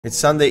It's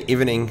Sunday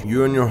evening,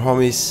 you and your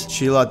homies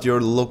chill at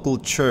your local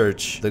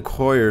church. The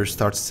choir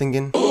starts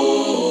singing.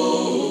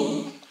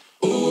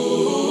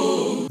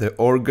 The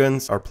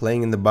organs are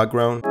playing in the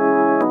background.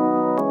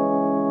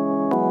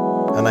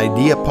 An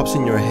idea pops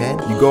in your head,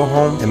 you go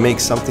home and make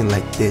something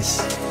like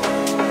this.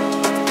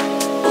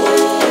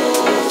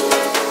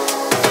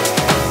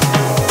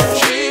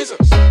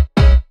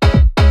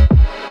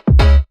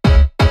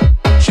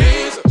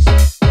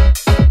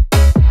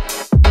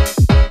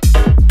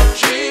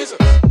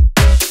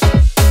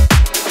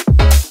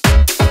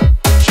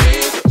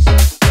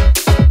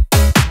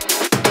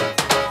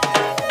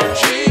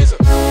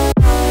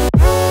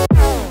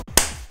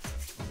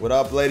 What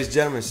up, ladies and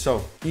gentlemen?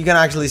 So you can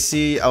actually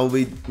see I'll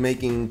be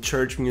making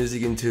church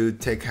music into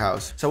tech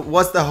house. So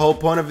what's the whole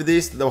point of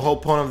this? The whole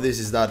point of this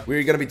is that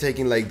we're gonna be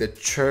taking like the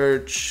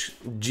church,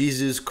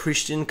 Jesus,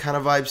 Christian kind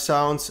of vibe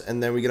sounds,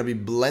 and then we're gonna be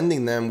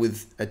blending them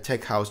with a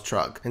tech house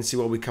track and see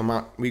what we come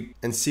up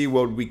see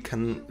what we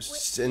can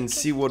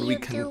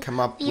come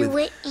up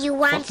with.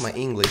 Fuck my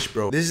English,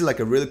 bro. This is like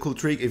a really cool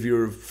trick if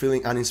you're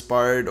feeling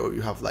uninspired or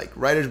you have like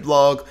writer's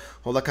block,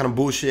 all that kind of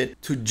bullshit,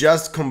 to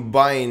just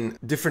combine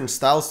different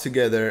styles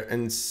together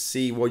and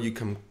see what you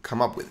can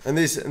come up with. And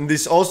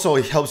this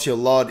also helps you a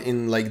lot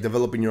in like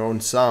developing your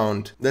own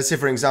sound. Let's say,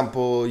 for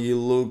example,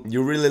 you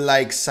really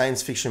like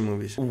science fiction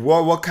movies.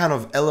 What kind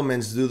of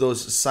elements do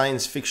those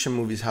science fiction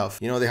movies have?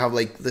 You know, they have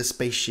like the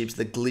spaceships,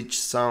 the glitch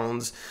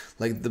sounds,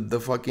 like the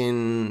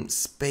fucking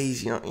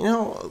space, you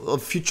know,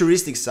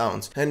 futuristic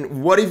sounds.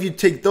 And what if you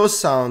take those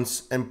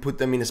sounds and put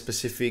them in a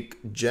specific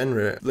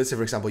genre? Let's say,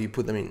 for example, you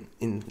put them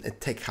in a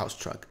tech house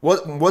track.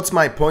 What's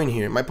my point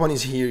here? My point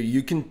is here,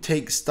 you can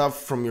take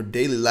stuff from your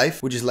daily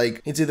life, which is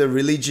like, it's either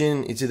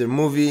religion, it's either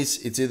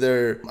movies, it's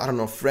either, I don't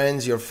know,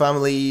 friends, your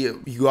family,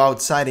 you go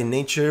outside in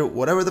nature,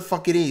 whatever the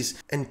fuck it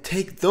is, and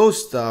take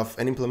those stuff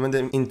and implement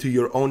them into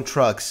your own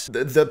tracks.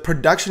 The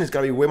production is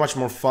gonna be way much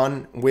more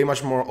fun, way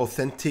much more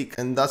authentic,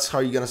 and that's how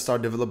you're gonna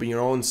start developing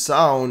your own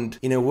sound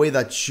in a way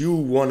that you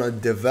wanna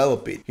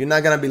develop it. You're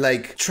not gonna be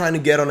like trying to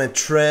get on a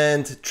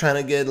trend, trying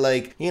to get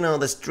like, you know,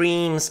 the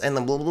streams and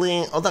the blah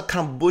blah, all that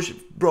kind of bullshit.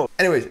 Bro,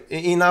 anyways,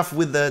 enough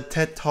with the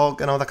TED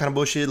talk and all that kind of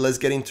bullshit. Let's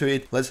get into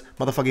it. Let's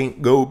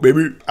motherfucking go,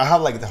 baby. I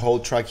have like the whole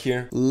track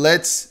here.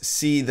 Let's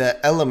see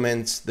the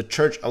elements, the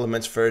church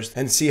elements first,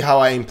 and see how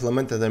I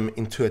implemented them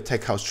into a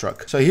tech house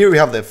track. So here we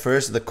have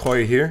the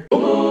choir here.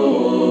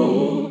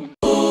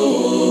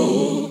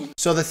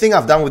 So the thing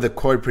I've done with the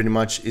choir pretty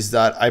much is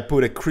that I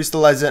put a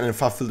crystallizer and a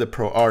Fab Filter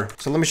Pro R.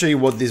 So let me show you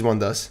what this one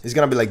does. It's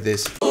gonna be like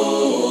this.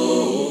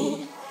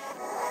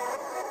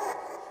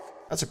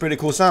 That's a pretty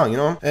cool sound, you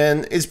know?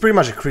 And it's pretty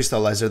much a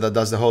crystallizer that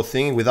does the whole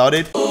thing. Without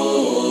it,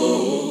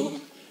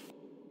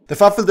 the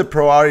Fab Filter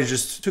Pro R is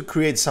just to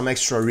create some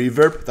extra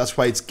reverb. That's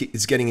why it's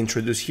getting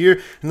introduced here.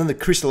 And then the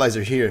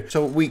crystallizer here.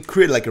 So we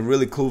create like a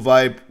really cool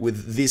vibe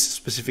with these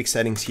specific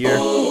settings here.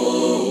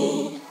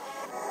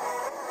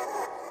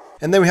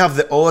 And then we have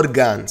the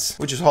organs,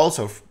 which is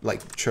also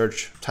like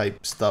church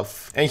type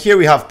stuff. And here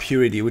we have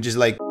purity, which is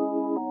like,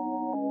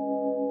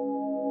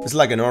 it's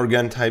like an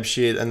organ type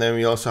shit. And then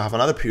we also have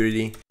another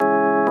purity,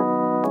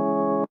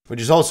 which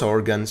is also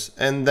organs.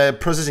 And the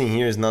processing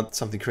here is not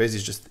something crazy,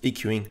 it's just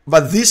EQing.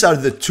 But these are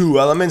the two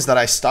elements that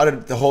I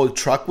started the whole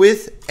track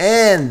with.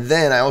 And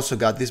then I also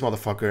got this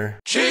motherfucker.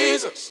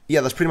 Jesus!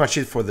 Yeah, that's pretty much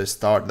it for the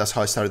start. That's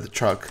how I started the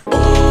track.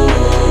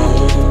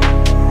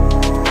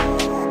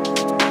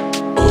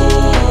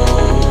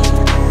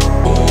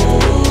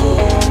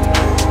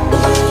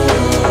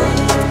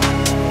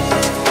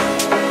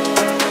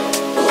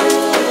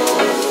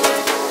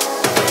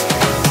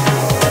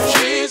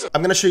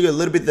 I'm gonna show you a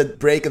little bit. The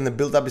break and the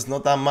build up is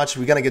not that much.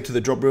 We're gonna get to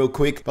the drop real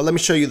quick, but let me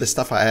show you the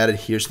stuff I added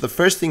here. So the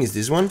first thing is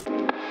this one.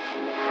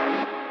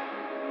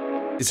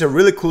 It's a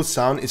really cool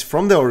sound. It's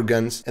from the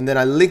organs, and then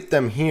I linked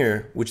them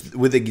here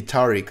with the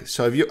guitar rig.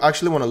 So if you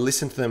actually want to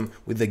listen to them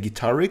with the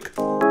guitar rig,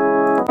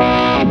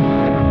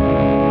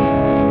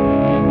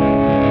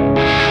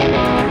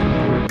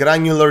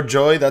 Granular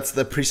Joy, that's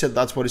the preset,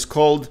 that's what it's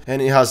called,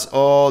 and it has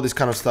all this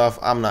kind of stuff.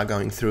 I'm not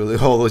going through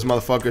all those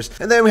motherfuckers.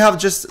 And then we have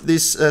just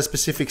this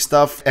specific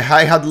stuff, a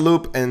hi-hat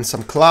loop and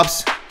some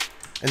claps,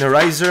 and a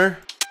riser,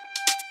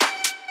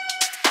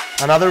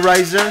 another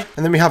riser,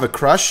 and then we have a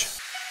crash.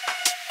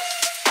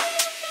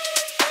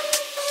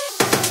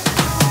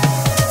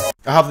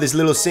 I have this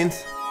little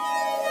synth,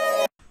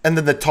 and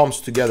then the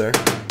toms together.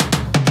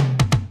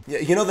 Yeah,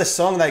 you know the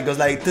song that goes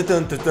like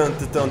tutun, tutun,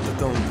 tutun,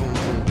 tutun, tutun.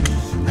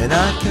 And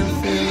I can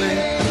feel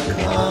it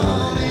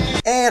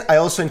coming. And I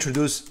also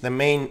introduced the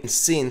main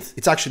synth.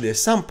 It's actually a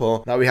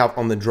sample that we have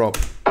on the drop.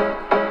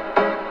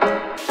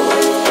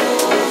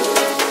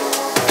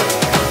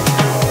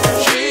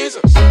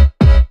 Jesus.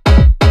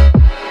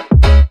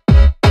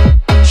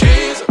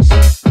 Jesus.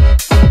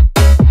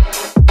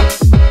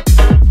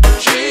 Jesus.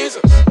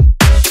 Jesus.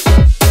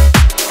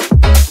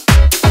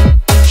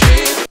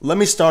 Let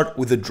me start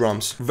with the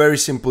drums. Very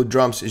simple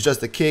drums. It's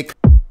just a kick,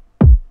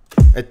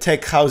 a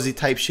tech housey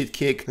type shit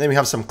kick. Then we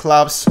have some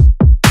claps,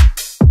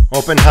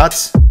 open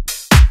hats,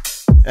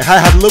 a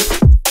hi-hat loop,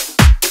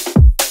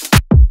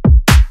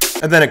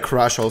 And then a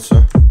crash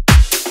also.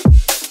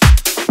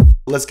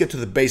 Let's get to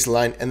the bass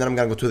line, and then I'm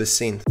gonna go to the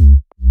synth.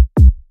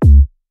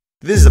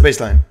 This is the bass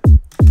line.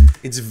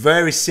 It's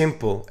very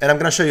simple, and I'm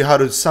gonna show you how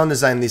to sound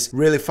design this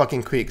really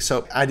fucking quick.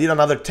 So I did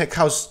another tech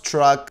house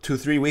track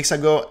 2-3 weeks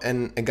ago,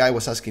 and a guy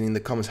was asking in the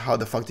comments, how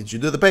the fuck did you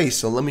do the bass?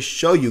 So let me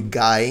show you,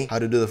 guy, how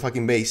to do the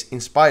fucking bass in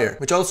Spire,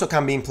 which also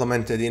can be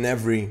implemented in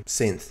every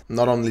synth,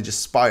 not only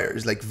just Spire.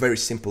 It's like very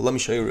simple. Let me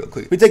show you real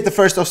quick. We take the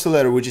first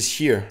oscillator, which is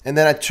here, and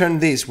then I turn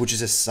this, which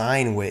is a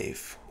sine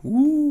wave.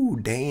 Ooh,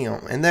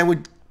 damn. And then we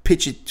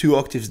pitch it 2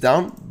 octaves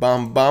down,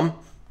 bam, bam,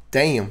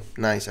 damn,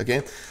 nice.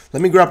 Okay,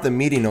 let me grab the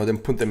MIDI node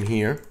and put them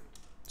here.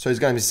 So it's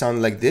gonna be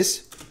sounding like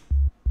this.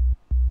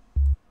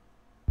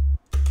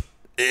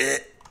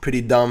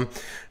 Pretty dumb.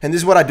 And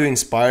this is what I do in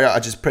Spire. I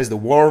just press the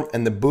warm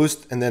and the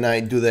boost, and then I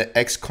do the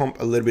X comp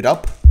a little bit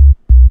up.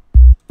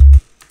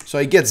 So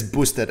it gets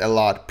boosted a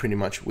lot pretty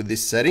much with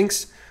these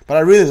settings. But I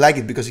really like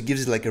it because it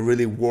gives it like a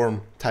really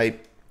warm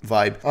type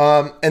vibe.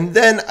 And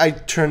then I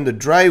turn the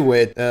dry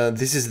wet.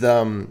 This is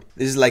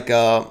like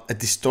a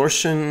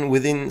distortion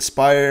within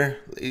Spire.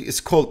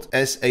 It's called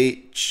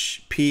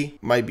SHP,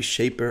 might be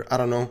shaper. I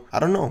don't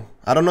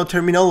know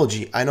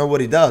terminology. I know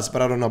what it does,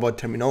 but I don't know about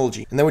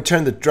terminology. And then we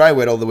turn the dry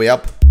wet all the way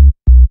up.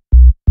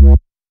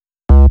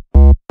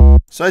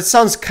 So it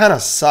sounds kind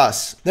of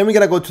sus. Then we're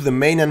gonna go to the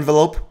main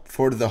envelope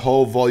for the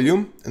whole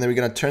volume, and then we're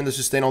gonna turn the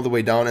sustain all the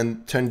way down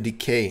and turn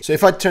decay. So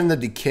if I turn the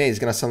decay, it's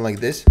gonna sound like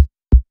this.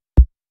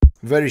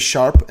 Very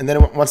sharp. And then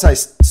once I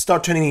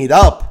start turning it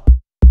up,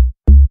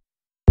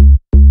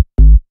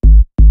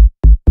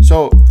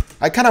 so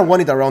I kind of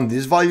want it around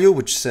this value,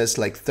 which says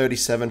like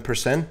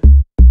 37%.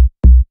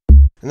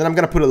 And then I'm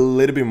gonna put a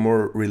little bit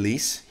more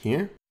release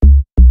here.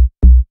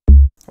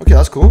 Okay,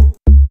 that's cool.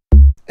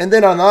 And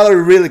then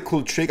another really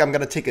cool trick, I'm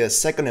gonna take a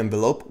second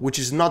envelope, which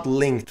is not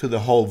linked to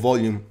the whole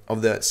volume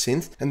of the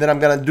synth. And then I'm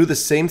gonna do the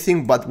same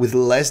thing, but with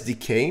less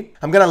decay.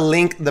 I'm gonna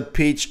link the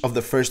pitch of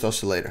the first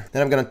oscillator.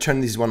 Then I'm gonna turn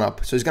this one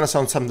up. So it's gonna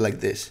sound something like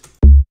this.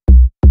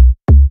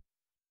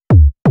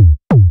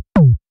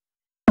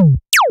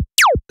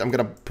 I'm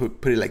gonna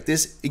put it like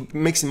this. It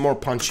makes it more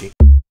punchy.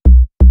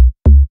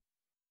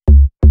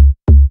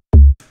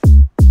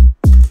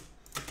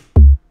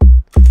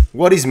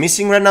 What is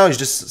missing right now is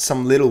just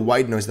some little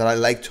white noise that I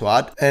like to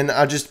add. And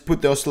I just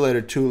put the oscillator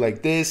 2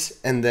 like this,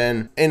 and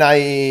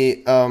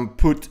I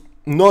put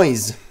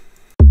noise.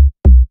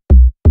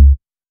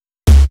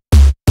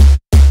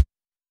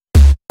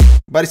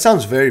 But it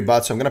sounds very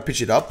bad, so I'm gonna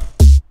pitch it up.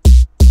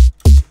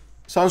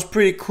 Sounds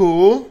pretty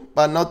cool,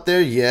 but not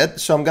there yet.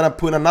 So I'm gonna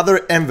put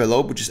another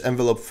envelope, which is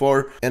envelope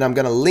 4, and I'm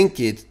gonna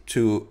link it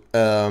to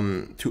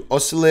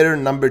oscillator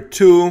number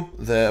 2,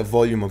 the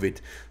volume of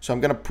it. So I'm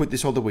gonna put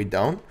this all the way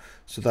down,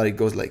 so that it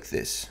goes like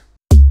this.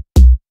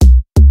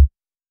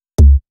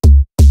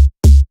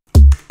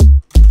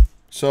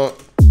 So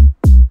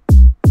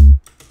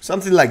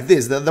something like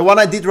this. The one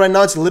I did right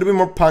now, it's a little bit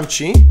more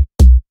punchy.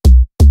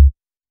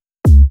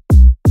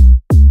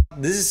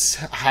 This is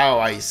how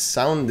I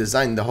sound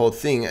design the whole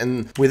thing,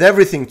 and with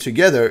everything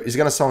together, it's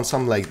gonna sound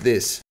something like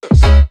this.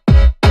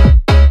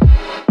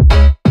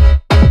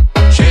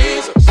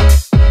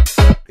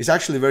 It's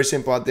actually very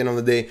simple at the end of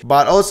the day,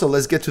 but also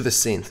let's get to the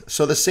synth.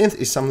 So the synth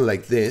is something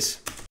like this.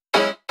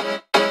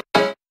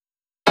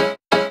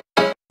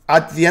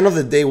 At the end of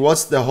the day,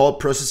 what's the whole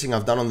processing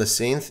I've done on the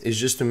synth is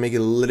just to make it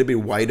a little bit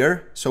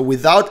wider. So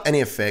without any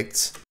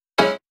effects,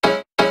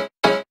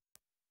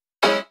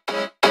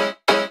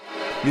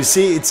 you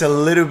see it's a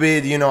little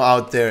bit, you know,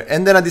 out there.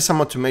 And then I did some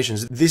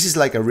automations. This is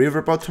like a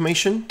reverb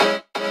automation.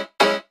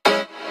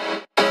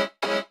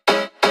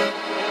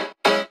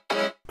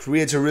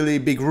 Creates a really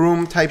big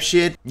room type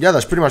shit. Yeah,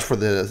 that's pretty much for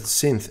the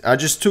synth. I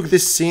just took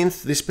this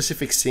synth, this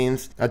specific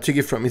synth. I took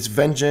it from its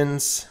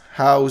Vengeance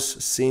house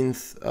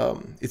synth.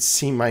 It's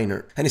C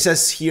minor. And it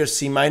says here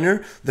C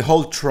minor. The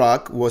whole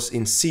track was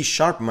in C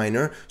sharp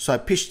minor. So I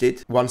pitched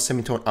it 1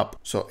 semitone up.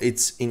 So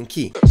it's in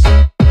key.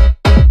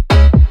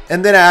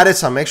 And then I added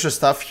some extra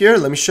stuff here.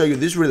 Let me show you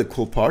this really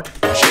cool part.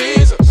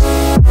 Jesus.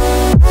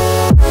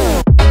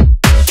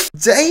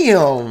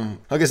 Damn!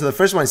 Okay, so the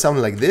first one is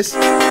something like this.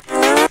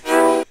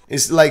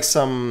 It's like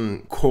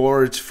some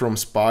chords from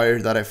Spire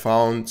that I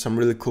found, some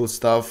really cool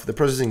stuff. The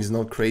processing is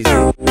not crazy.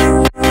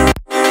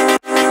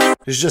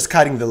 It's just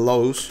cutting the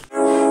lows.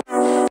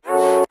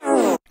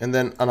 And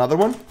then another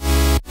one.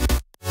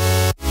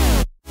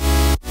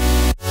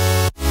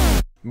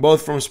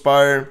 Both from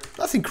Spire,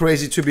 nothing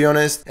crazy to be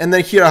honest. And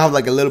then here I have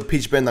like a little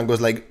pitch bend that goes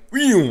like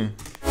Whew!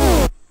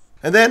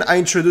 And then I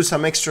introduce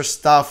some extra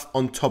stuff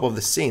on top of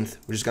the synth,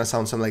 which is gonna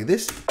sound something like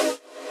this.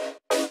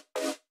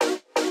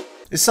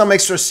 It's some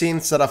extra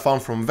synths that I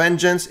found from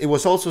Vengeance. It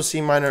was also C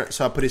minor,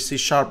 so I put it C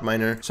sharp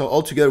minor. So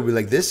all together we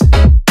like this.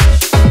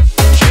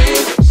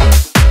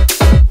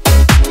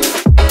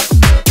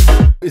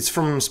 It's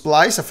from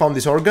Splice. I found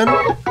this organ.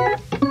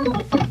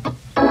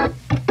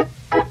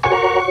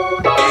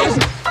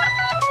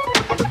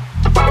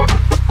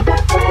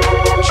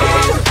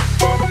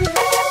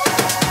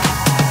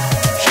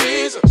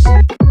 Jesus.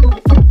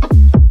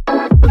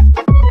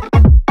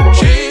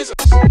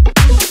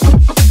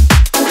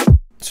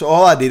 So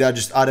all I did, I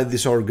just added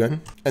this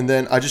organ and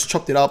then I just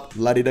chopped it up,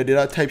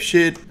 la-di-da-di-da type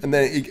shit. And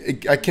then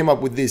I came up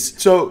with this.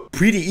 So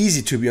pretty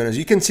easy, to be honest.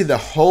 You can see the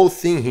whole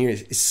thing here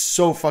is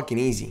so fucking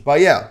easy.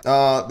 But yeah,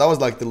 that was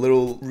like the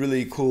little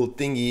really cool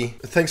thingy.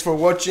 Thanks for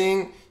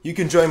watching. You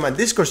can join my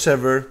Discord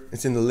server.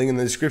 It's in the link in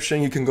the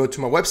description. You can go to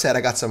my website.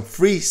 I got some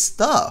free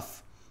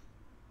stuff.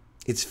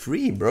 It's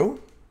free, bro.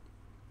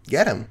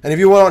 Get them. And if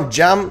you want to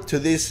jam to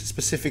this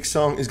specific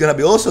song, it's gonna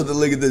be also the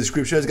link in the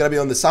description. It's gonna be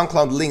on the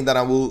SoundCloud link that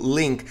I will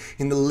link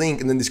in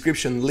the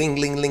description. Link.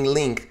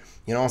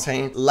 You know what I'm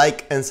saying?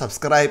 Like and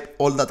subscribe,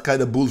 all that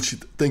kind of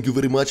bullshit. Thank you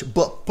very much.